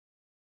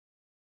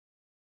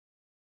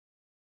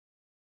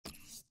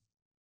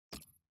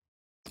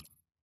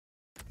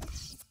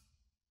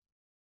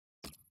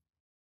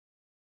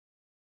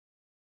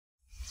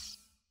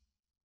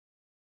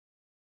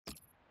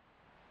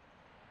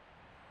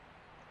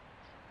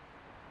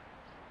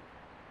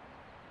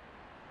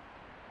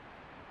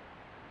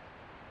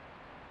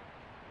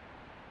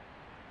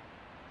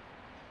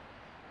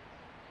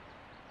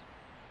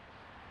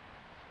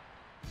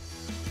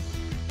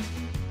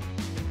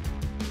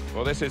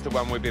Well, this is the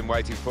one we've been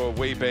waiting for,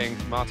 we being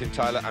Martin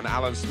Tyler and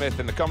Alan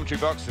Smith in the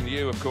commentary box, and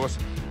you, of course,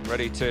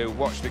 ready to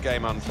watch the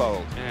game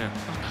unfold. Yeah,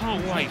 I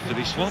can't wait for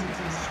this one.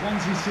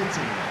 Swansea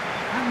City.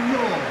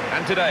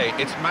 And today,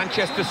 it's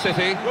Manchester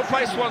City will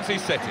play Swansea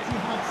City.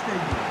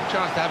 A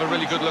chance to have a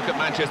really good look at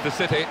Manchester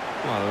City.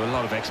 Well, there are a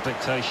lot of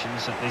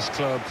expectations at this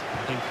club.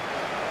 I think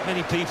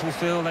many people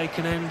feel they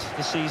can end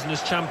the season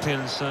as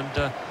champions,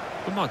 and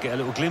we might get a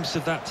little glimpse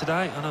of that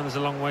today. I know there's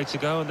a long way to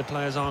go and the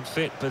players aren't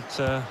fit, but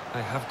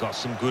they have got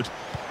some good,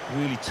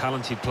 really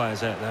talented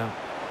players out there.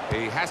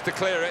 He has to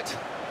clear it.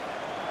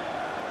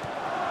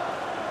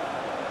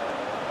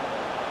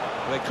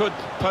 They could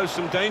pose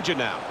some danger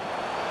now.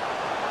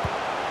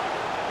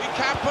 He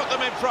can put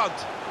them in front.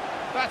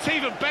 That's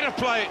even better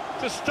play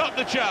to stop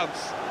the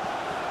chance.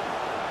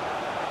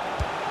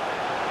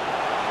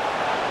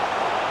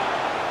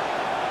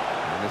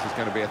 And this is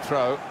going to be a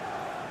throw.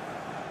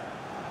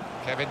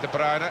 Kevin De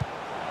Bruyne.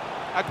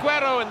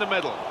 Aguero in the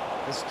middle.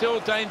 There's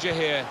still danger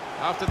here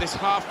after this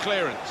half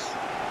clearance.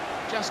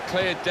 Just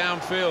cleared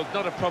downfield,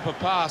 not a proper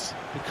pass,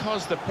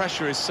 because the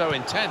pressure is so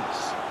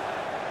intense.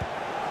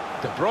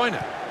 De Bruyne.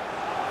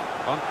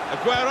 On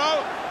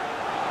Aguero.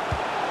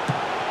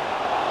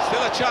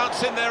 Still a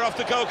chance in there off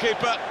the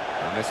goalkeeper.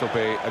 And this will be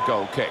a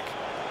goal kick.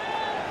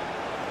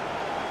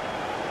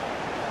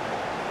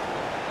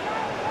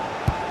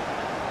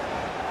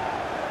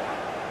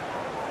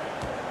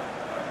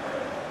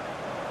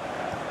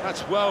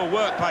 That's well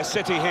worked by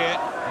City here,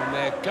 and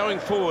they're going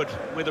forward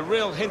with a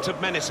real hint of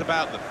menace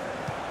about them.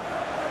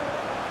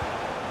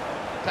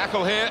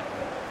 Tackle here.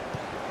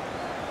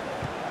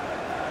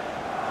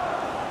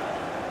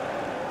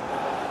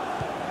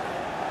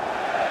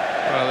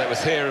 Well, it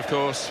was here, of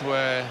course,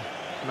 where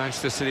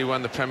Manchester City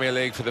won the Premier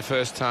League for the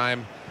first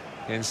time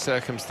in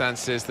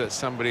circumstances that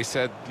somebody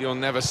said you'll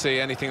never see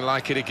anything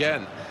like it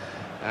again.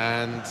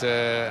 And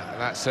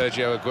that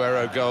Sergio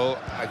Aguero goal,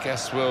 I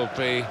guess, will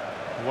be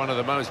one of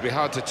the moments. It'll be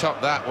hard to top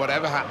that,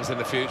 whatever happens in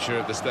the future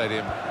of the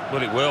stadium.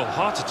 Well, it will.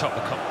 Hard to top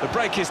the cup. The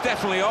break is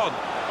definitely on.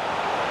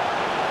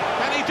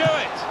 Can he do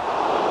it?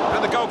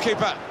 And the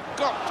goalkeeper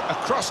got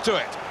across to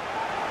it.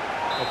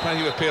 Well,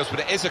 plenty of appeals, but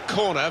it is a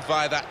corner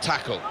via that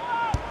tackle.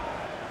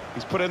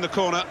 He's put in the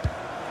corner.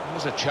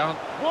 There's a chance.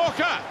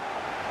 Walker!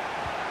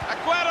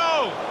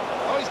 Aguero!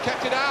 Oh, he's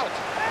kept it out.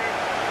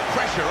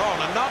 Pressure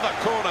on, another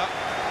corner.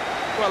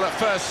 Well, at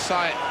first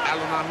sight,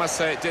 Alan, I must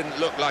say it didn't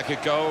look like a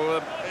goal.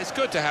 It's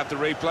good to have the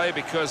replay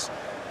because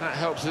that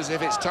helps us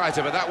if it's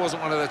tighter, but that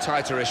wasn't one of the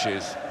tighter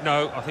issues.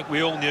 No, I think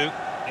we all knew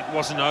it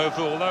wasn't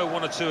over, although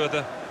one or two of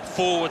the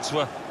forwards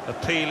were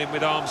appealing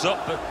with arms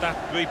up, but that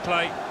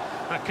replay,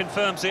 that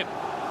confirms it.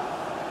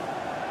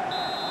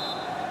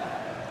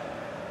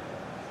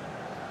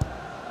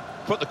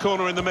 Put the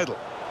corner in the middle.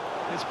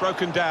 It's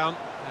broken down,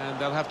 and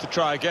they'll have to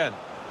try again.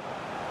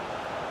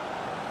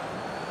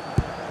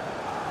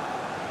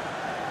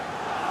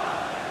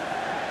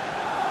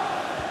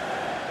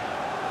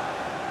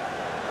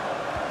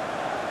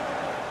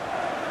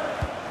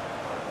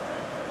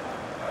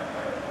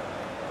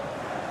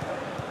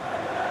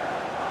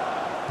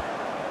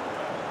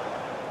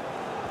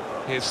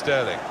 Here's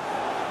Sterling.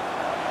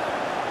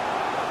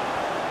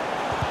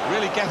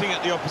 Really getting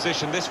at the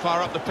opposition this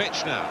far up the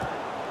pitch now.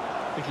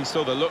 I think he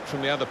saw the look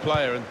from the other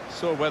player and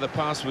saw where the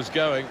pass was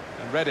going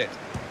and read it.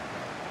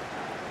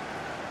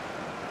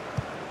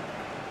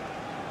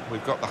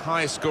 We've got the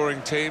highest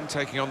scoring team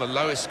taking on the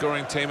lowest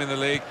scoring team in the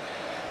league.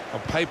 On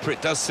paper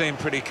it does seem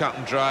pretty cut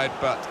and dried,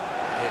 but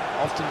it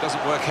often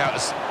doesn't work out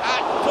as...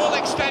 At full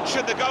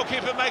extension, the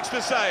goalkeeper makes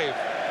the save.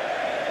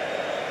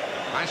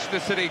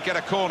 Manchester City get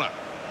a corner.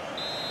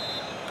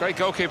 Great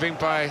goalkeeping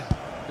by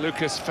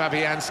Lucas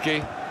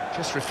Fabianski,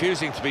 just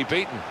refusing to be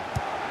beaten.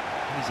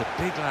 He's a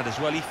big lad as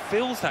well, he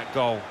feels that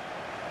goal.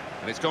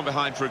 And it's gone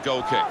behind for a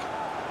goal kick.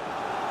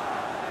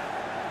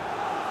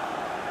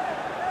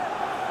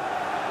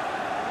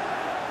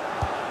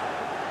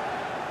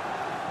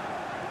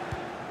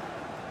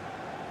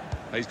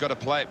 He's got to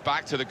play it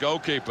back to the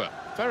goalkeeper.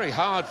 Very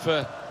hard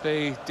for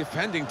the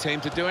defending team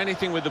to do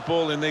anything with the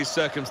ball in these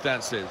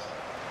circumstances.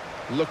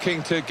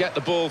 Looking to get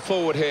the ball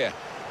forward here.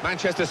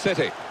 Manchester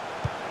City.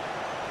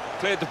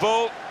 Cleared the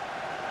ball.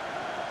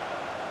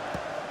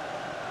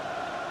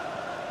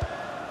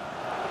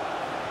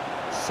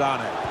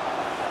 Sane.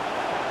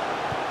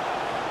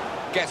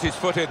 Gets his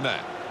foot in there.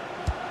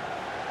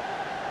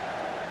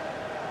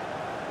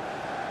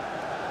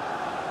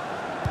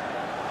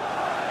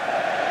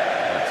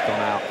 That's gone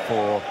out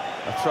for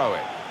a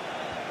throw-in.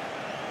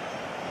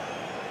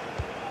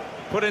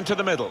 Put into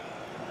the middle.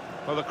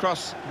 Well, the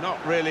cross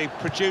not really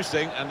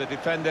producing, and the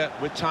defender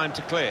with time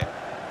to clear.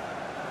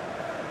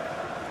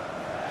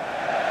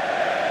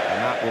 And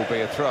that will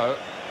be a throw.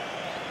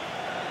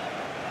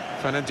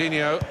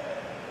 Fernandinho.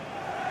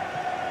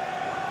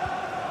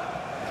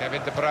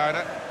 Kevin De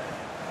Bruyne.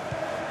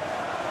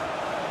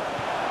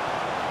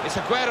 It's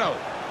Aguero.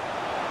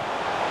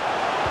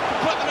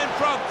 Put them in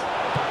front.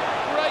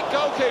 Great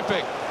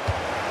goalkeeping.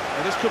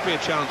 Well, this could be a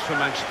chance for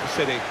Manchester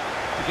City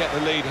to get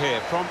the lead here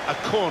from a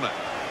corner.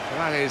 Well,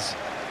 that is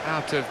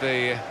out of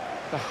the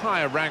the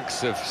higher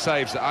ranks of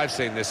saves that I've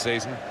seen this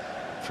season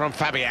from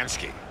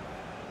Fabianski.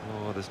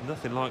 Oh, there's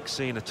nothing like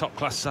seeing a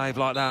top-class save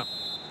like that.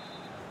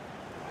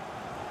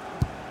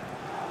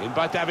 In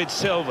by David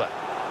Silva.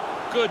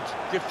 Good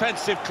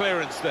defensive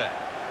clearance there.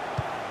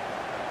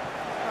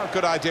 Well,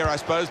 good idea, I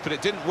suppose, but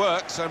it didn't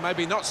work, so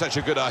maybe not such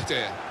a good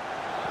idea.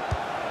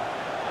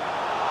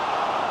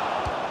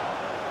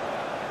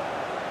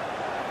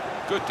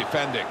 Good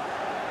defending.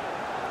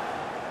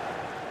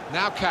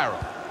 Now Carroll.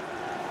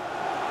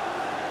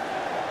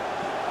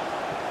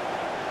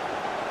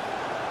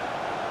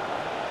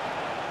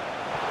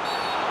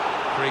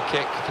 Free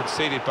kick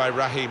conceded by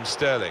Raheem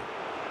Sterling.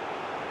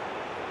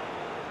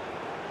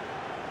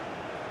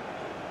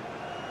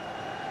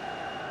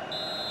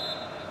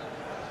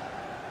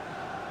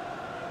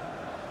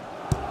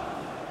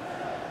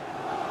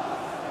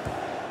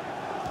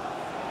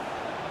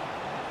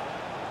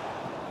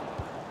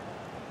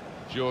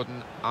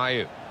 Jordan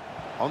Ayew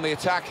on the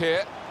attack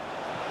here.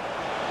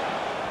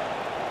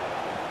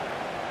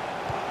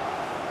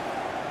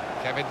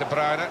 Kevin De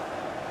Bruyne.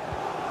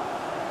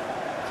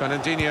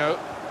 Fernandinho.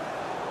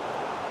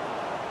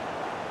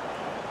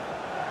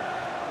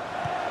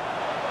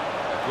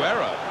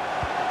 Aguero.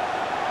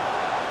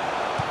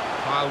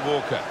 Kyle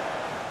Walker.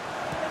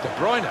 De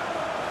Bruyne.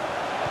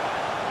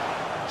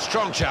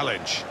 Strong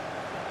challenge.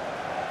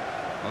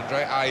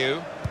 Andre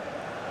Ayew.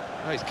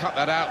 Oh, he's cut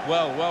that out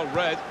well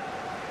read.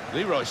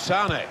 Leroy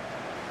Sané.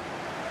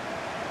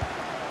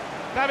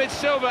 David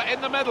Silva in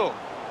the middle.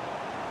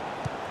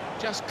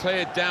 Just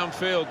cleared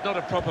downfield, not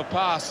a proper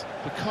pass,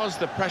 because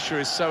the pressure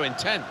is so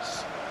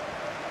intense.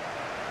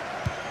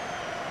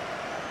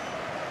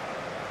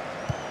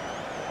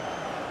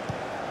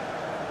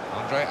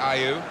 Andre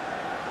Ayew.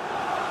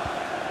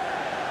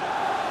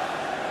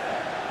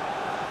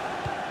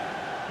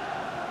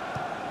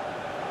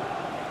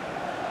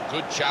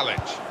 Good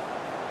challenge.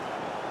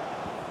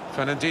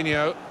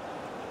 Fernandinho.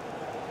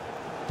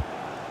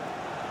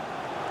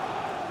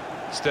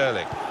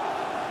 Sterling.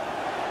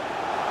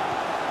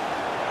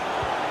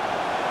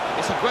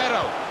 It's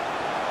Aguero.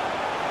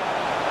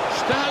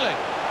 Sterling.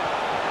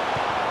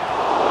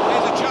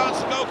 Here's a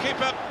chance,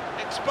 goalkeeper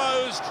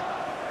exposed.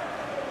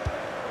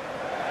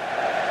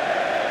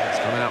 It's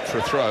gone out for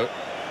a throw.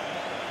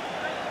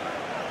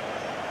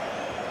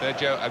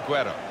 Sergio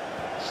Aguero.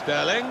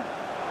 Sterling.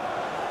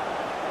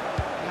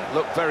 That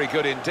looked very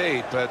good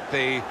indeed, but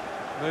the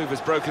move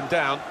has broken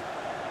down.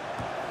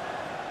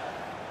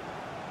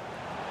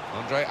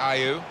 Andre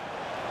Ayew.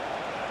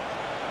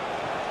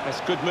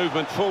 That's good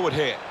movement forward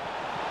here.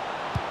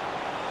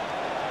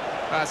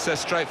 That's a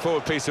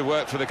straightforward piece of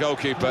work for the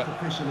goalkeeper.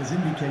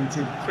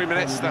 3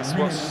 minutes, that's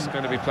what's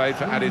going to be played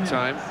for added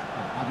time.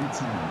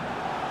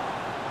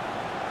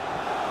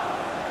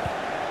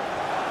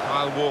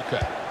 Kyle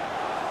Walker.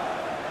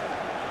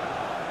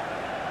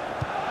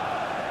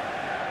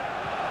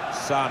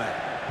 Sané.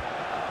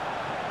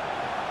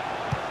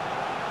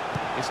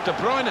 It's De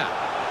Bruyne.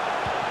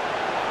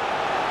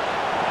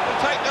 Will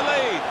take the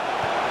lead.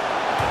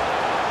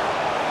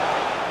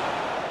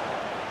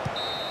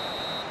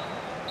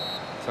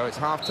 So it's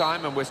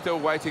half-time and we're still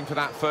waiting for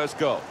that first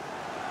goal.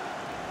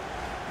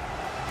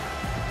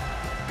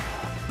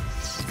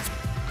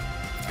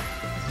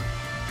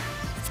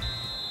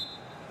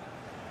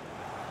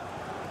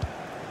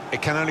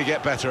 It can only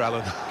get better,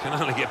 Alan. Can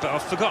only get better.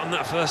 I've forgotten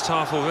that first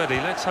half already.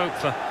 Let's hope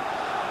for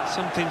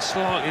something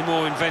slightly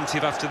more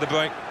inventive after the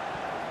break.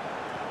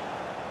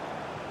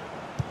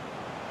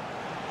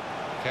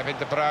 Kevin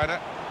De Bruyne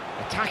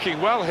attacking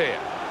well here.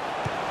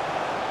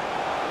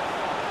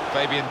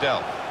 Fabian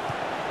Delph.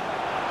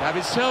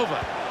 David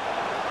Silva.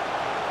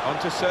 On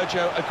to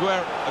Sergio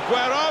Aguero.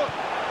 Aguero!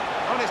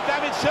 Oh, and it's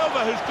David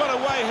Silva who's got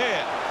away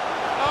here.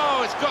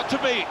 Oh, it's got to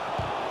be.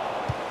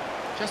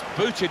 Just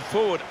booted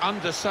forward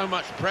under so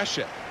much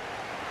pressure.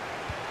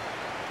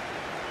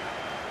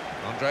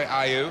 Andre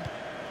Ayew.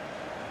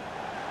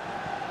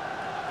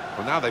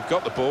 Well, now they've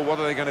got the ball, what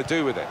are they going to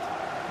do with it?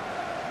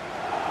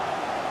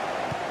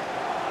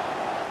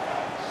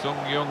 Sung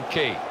Young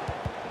Ki.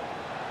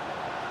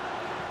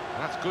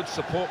 That's good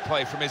support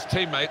play from his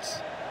teammates.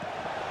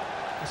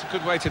 It's a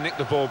good way to nick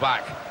the ball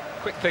back.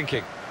 Quick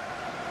thinking.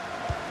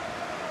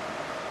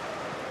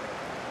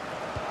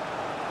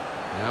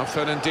 Now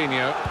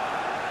Fernandinho.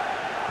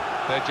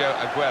 Sergio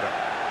Aguero.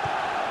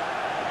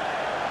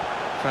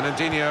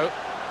 Fernandinho.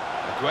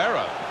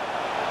 Aguero.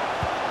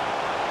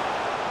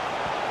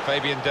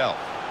 Fabian Delph.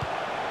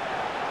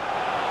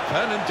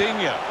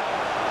 Fernandinho.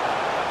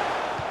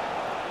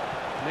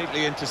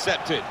 Neatly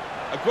intercepted.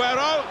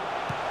 Aguero.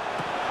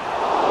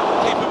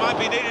 Keeper might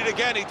be needed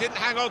again. He didn't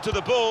hang on to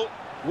the ball.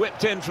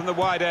 Whipped in from the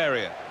wide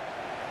area.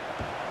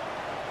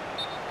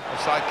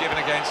 Offside given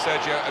against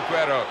Sergio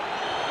Aguero.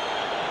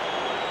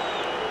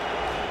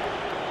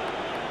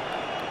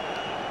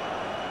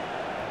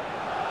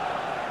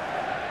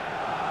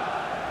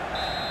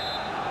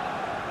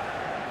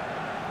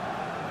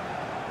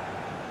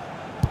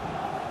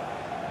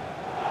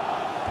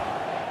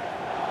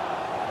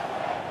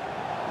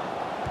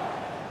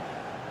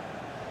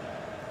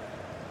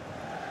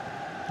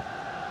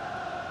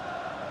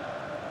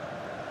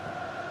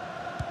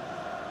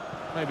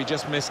 Maybe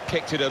just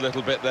kicked it a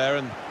little bit there,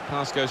 and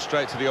pass goes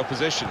straight to the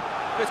opposition.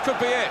 This could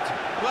be it.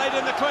 Played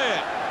in the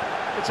clear.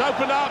 It's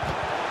opened up.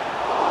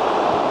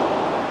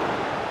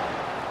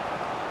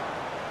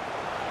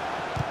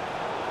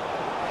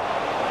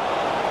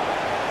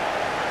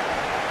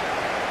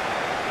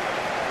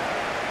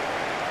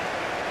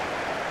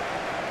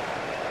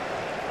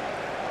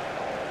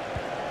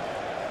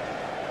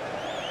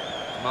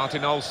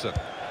 Martin Olsen.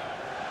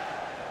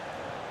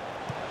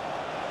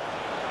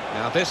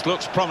 Now this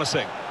looks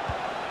promising.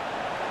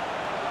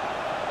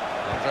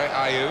 Andre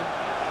Ayew.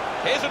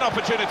 Here's an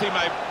opportunity,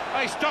 mate.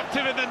 They stopped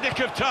him in the nick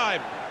of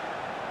time.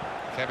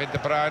 Kevin De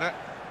Bruyne.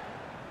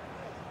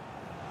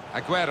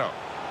 Aguero.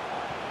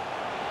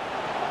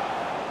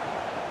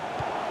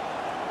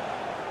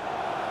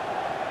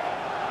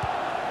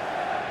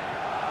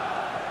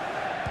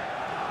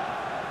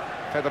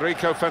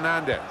 Federico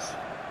Fernandez.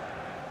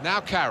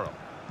 Now Carroll.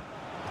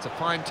 It's a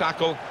fine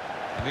tackle,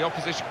 and the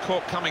opposition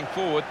caught coming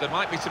forward. There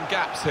might be some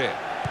gaps here.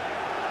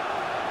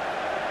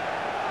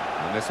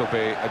 And this will be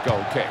a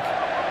goal kick.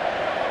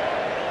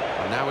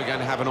 And now we're going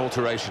to have an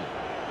alteration.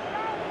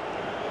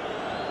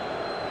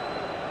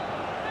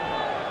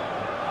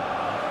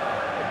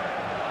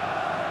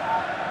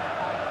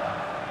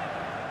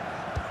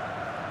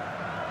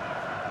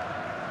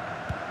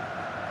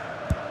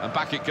 And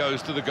back it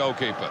goes to the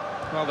goalkeeper.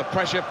 Well, the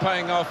pressure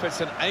paying off.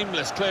 It's an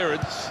aimless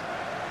clearance.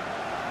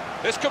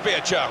 This could be a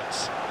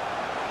chance.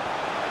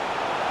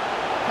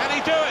 Can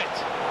he do it?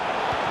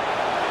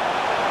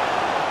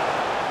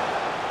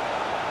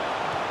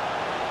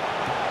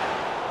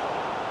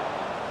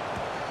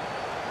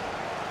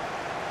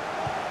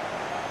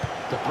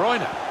 De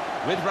Bruyne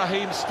with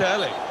Raheem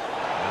Sterling.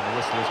 And the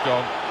whistle is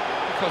gone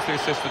because the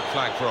assistant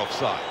flagged for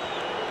offside.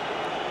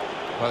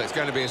 Well, it's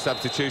going to be a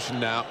substitution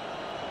now.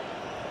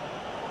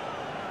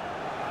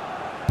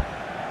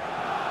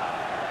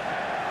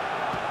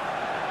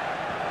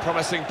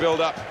 Promising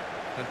build-up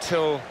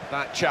until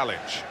that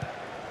challenge.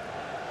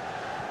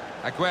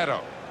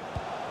 Aguero.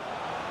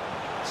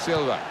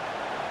 Silva.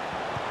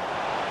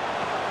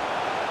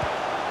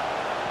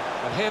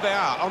 And here they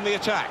are on the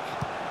attack.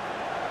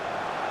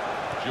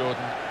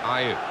 Jordan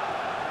Ayew.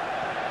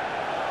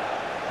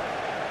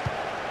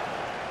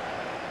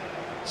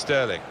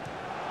 Sterling.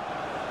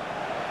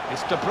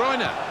 It's De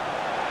Bruyne.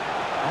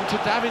 On to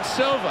David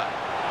Silva.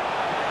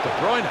 De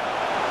Bruyne.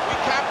 He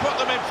can't put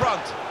them in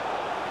front.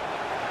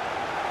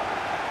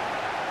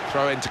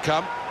 Throw in to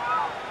come.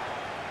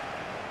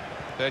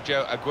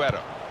 Sergio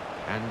Aguero.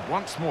 And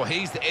once more,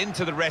 he's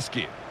into the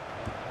rescue.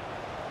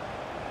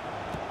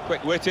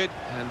 Quick-witted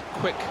and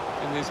quick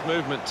in his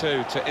movement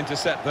too to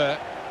intercept there.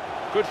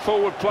 Good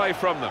forward play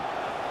from them.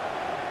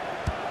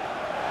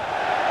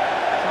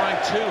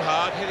 Trying too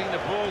hard, hitting the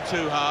ball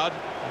too hard,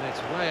 and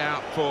it's way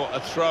out for a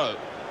throw.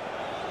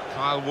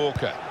 Kyle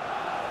Walker.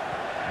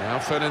 Now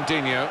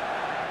Fernandinho.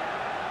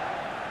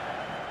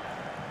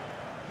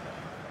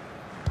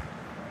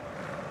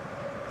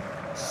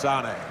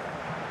 Sane.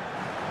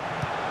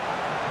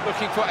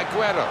 Looking for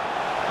Aguero.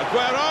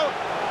 Aguero!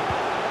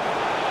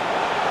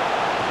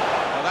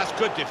 Well, that's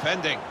good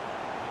defending.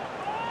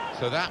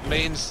 So that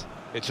means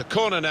it's a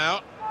corner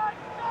now.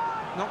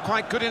 Not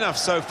quite good enough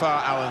so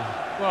far, Alan.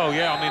 Well,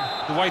 yeah, I mean,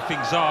 the way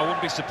things are, I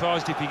wouldn't be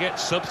surprised if he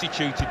gets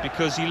substituted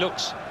because he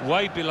looks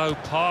way below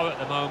par at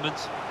the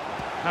moment.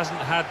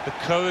 Hasn't had the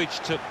courage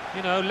to,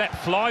 you know, let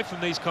fly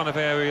from these kind of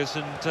areas,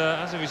 and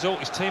as a result,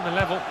 his team are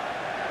level.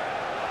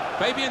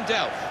 Fabian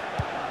Delph.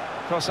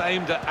 Cross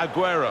aimed at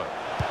Aguero.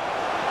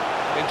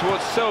 In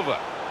towards Silva.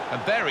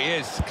 And there he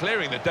is,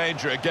 clearing the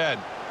danger again.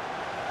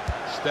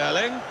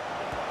 Sterling.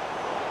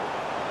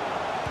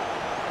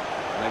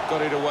 And they've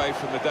got it away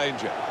from the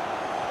danger.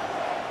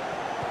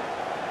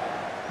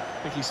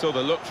 I think he saw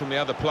the look from the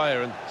other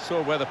player and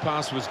saw where the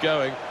pass was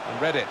going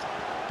and read it.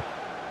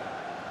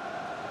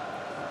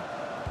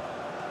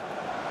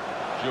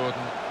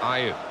 Jordan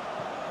Ayew.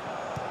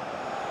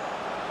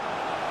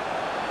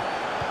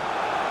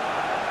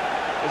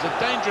 There's a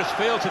dangerous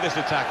feel to this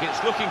attack.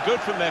 It's looking good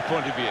from their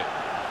point of view.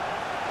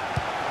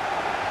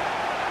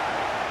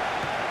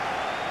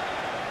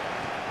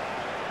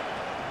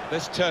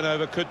 This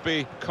turnover could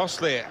be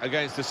costly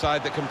against a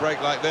side that can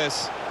break like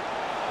this.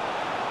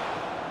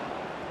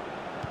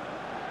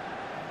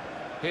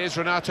 Here's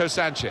Renato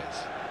Sanchez.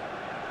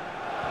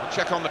 We'll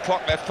check on the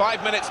clock there,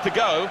 5 minutes to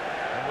go.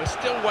 And we're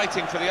still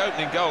waiting for the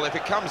opening goal. If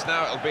it comes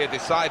now, it'll be a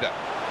decider.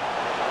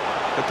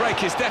 The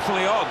break is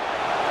definitely on.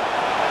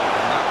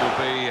 Will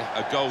be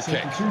a goal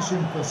kick.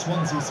 Substitution for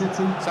Swansea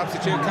City.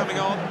 Substitute coming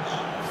on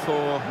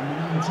for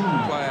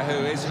a player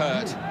who is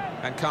hurt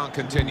and can't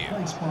continue.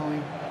 Replaced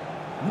by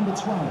number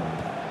 12.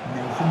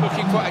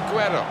 Looking for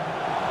Aguero.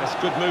 That's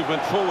good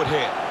movement forward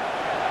here.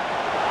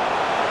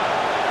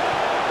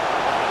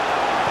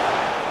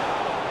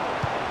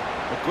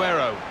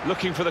 Aguero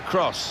looking for the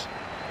cross.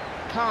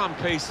 Calm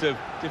piece of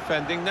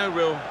defending, no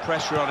real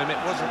pressure on him.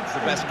 It wasn't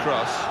the best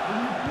cross.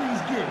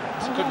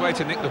 It's a good way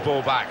to nick the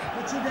ball back.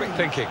 Quick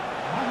thinking.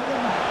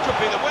 Could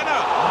be the winner.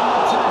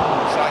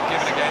 Offside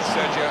given against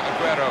Sergio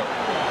Aguero.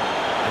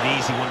 An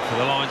easy easy one for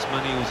the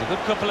linesman. He was a good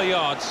couple of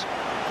yards.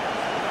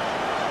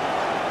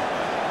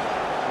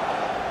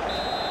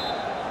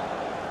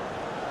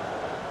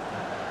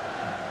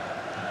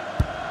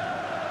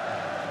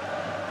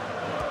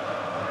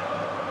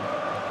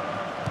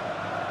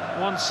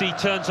 Once he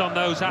turns on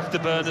those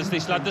afterburners,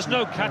 this lad, there's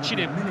no catching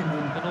him.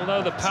 And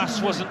although the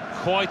pass wasn't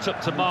quite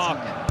up to mark,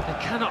 they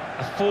cannot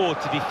afford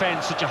to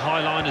defend such a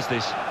high line as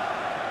this.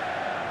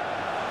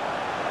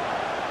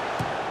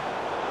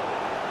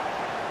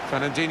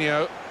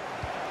 Fernandinho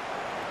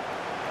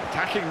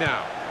attacking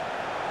now.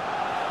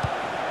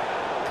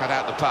 Cut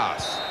out the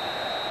pass.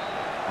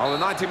 Well, the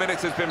 90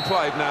 minutes has been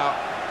played now,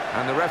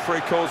 and the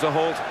referee calls a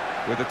halt,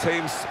 with the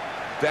teams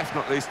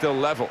definitely still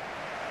level.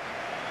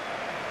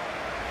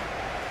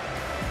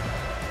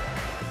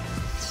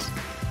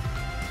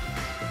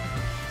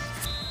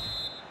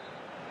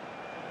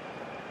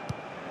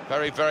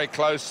 Very, very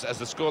close, as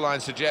the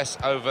scoreline suggests,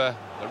 over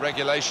the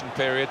regulation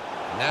period.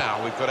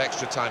 Now we've got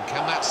extra time.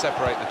 Can that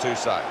separate the two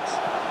sides?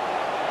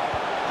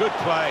 Good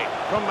play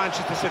from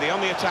Manchester City on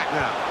the attack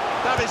now.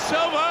 David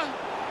Silva!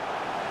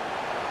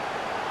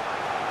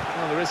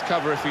 Well, there is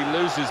cover if he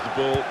loses the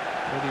ball,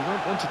 but he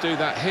won't want to do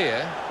that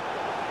here.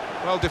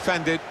 Well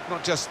defended,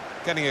 not just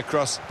getting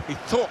across, he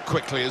thought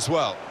quickly as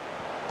well.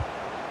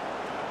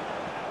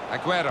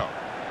 Aguero.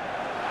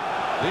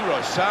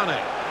 Leroy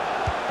Sané.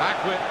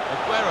 Back with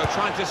Aguero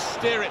trying to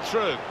steer it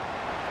through.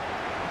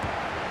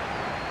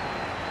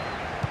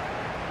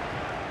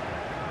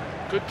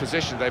 Good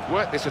position, they've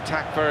worked this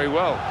attack very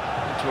well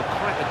into a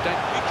quite a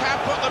he can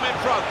put them in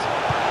front,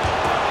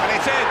 and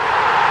it's in,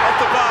 off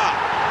the bar.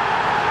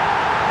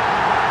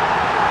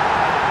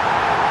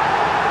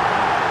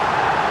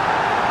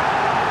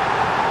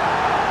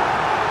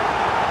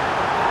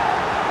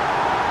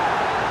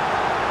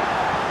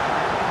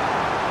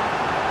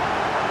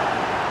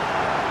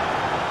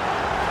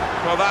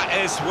 Well, that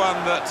is one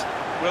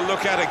that we'll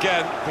look at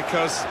again,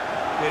 because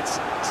it's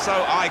so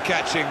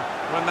eye-catching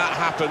when that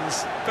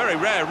happens. Very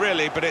rare,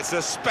 really, but it's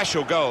a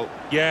special goal.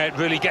 Yeah, it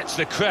really gets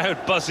the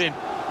crowd buzzing,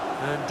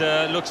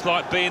 and looks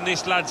like being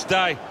this lad's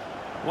day.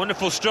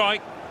 Wonderful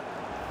strike.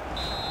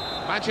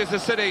 Manchester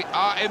City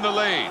are in the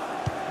lead.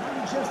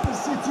 Manchester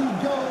City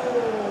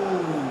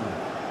goal!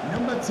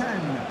 Number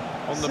 10.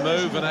 On the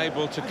move and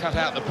able to cut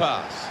out the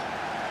pass.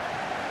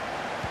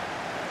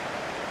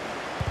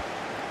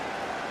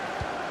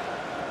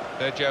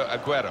 Sergio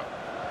Aguero.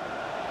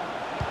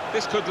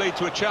 This could lead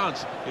to a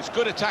chance. It's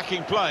good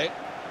attacking play.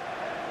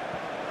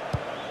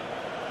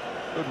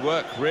 Good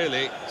work,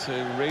 really,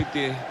 to read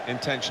the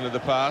intention of the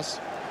pass.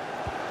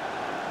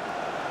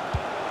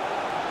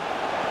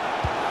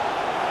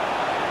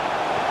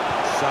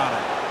 Sané.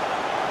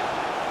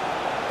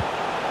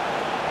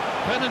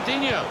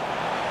 Fernandinho.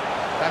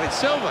 David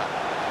Silva.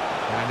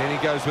 And in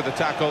he goes with the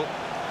tackle.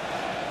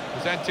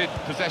 Presented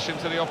possession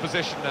to the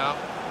opposition now.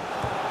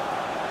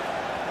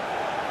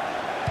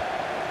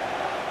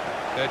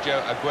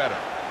 Sergio Aguero.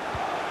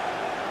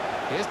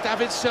 Here's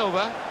David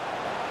Silva.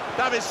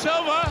 David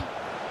Silva!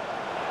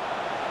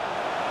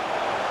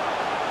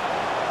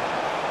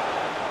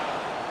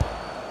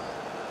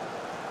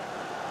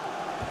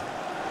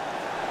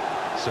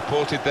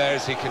 Supported there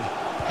as he can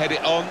head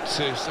it on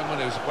to someone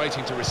who's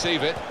waiting to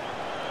receive it.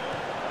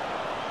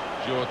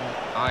 Jordan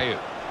Ayew.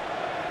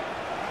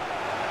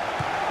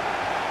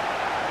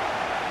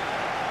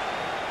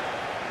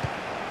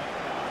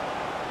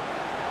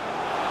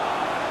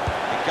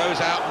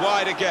 Goes out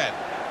wide again.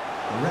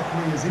 The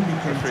referee has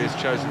indicated The referee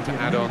has chosen to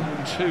add on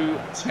 2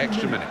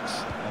 extra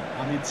minutes.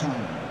 Added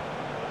time.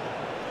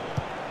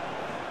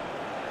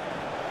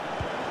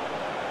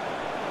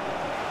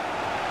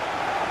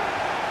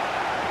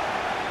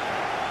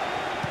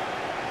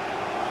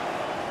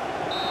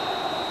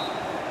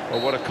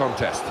 Well, what a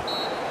contest.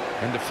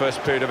 In the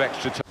first period of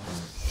extra time.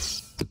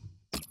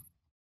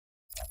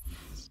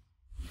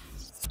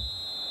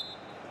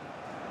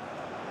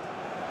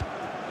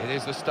 It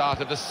is the start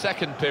of the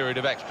second period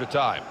of extra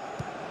time.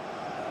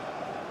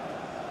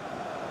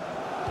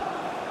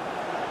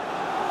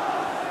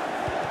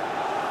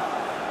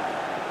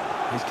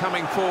 He's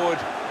coming forward.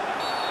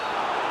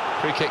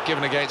 Free kick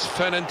given against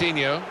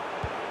Fernandinho.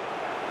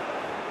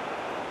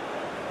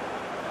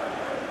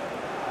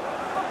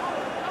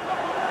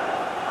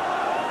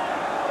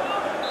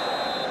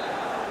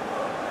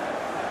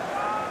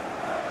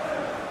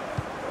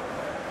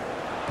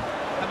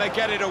 And they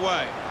get it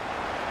away.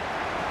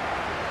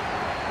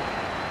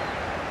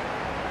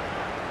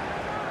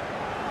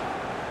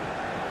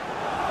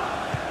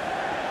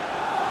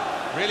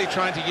 Really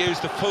trying to use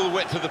the full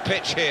width of the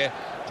pitch here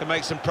to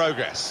make some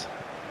progress.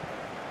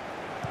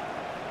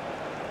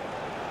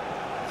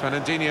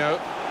 Fernandinho.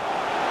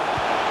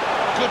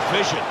 Good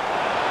vision.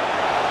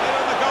 In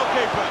on the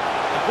goalkeeper.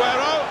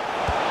 Aguero.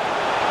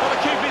 Got to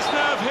keep his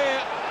nerve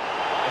here.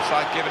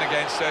 Offside given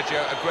against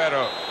Sergio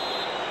Aguero.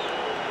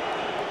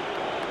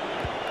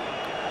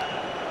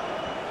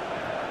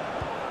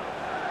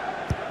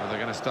 Well, they're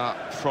going to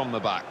start from the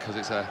back because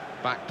it's a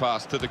back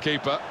pass to the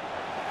keeper.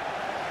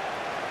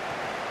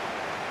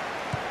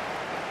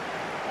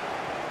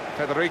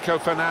 Federico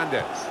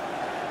Fernandez.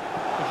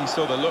 I think he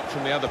saw the look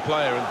from the other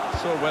player and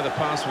saw where the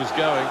pass was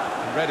going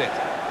and read it.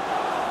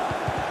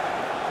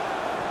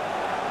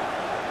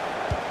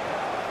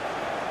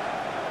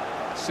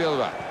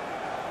 Silva.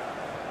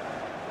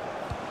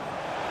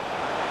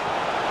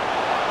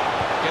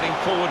 Getting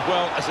forward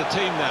well as a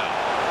team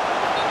now.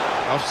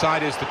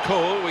 Offside is the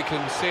call. We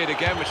can see it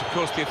again, which of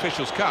course the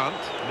officials can't.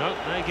 No,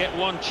 they get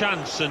one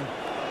chance, and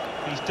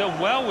he's done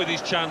well with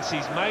his chance.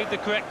 He's made the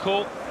correct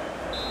call.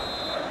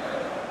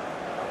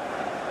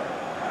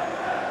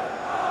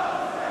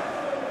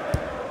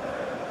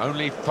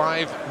 Only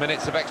 5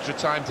 minutes of extra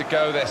time to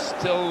go. They're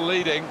still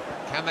leading.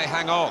 Can they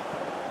hang on?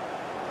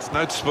 It's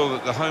noticeable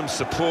that the home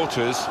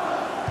supporters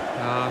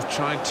are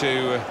trying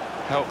to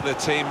help their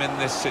team in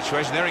this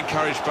situation. They're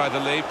encouraged by the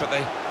lead, but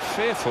they're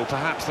fearful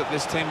perhaps that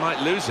this team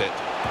might lose it.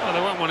 Well, they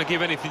won't want to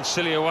give anything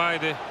silly away.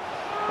 The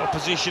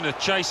opposition are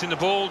chasing the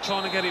ball,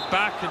 trying to get it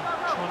back and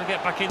trying to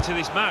get back into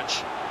this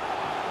match.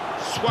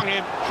 Swung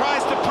him,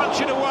 tries to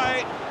punch it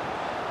away.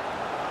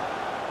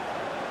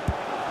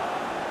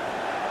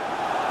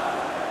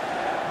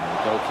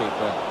 The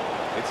goalkeeper,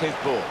 it's his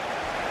ball.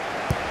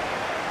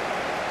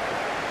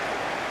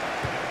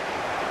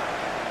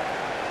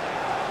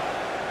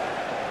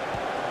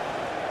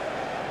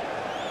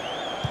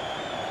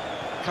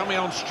 Coming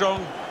on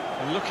strong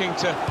and looking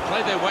to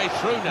play their way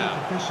through now.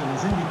 The official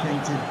has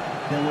indicated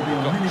there will be a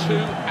minimum two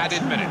of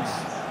added 2 minutes.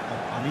 of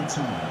added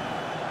time.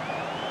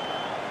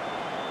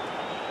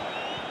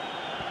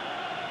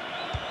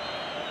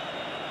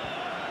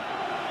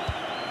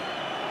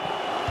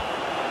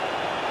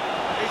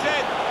 He's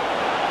in.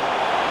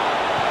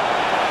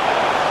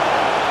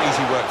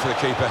 Easy work for the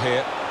keeper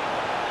here.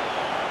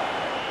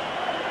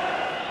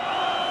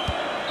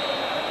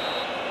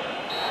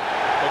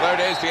 Well,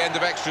 there it is, the end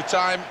of extra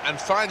time, and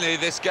finally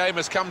this game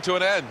has come to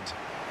an end.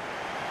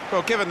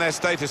 Well, given their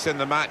status in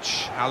the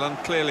match, Alan,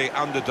 clearly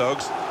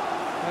underdogs,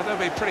 they'll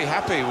be pretty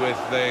happy with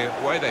the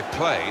way they've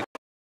played.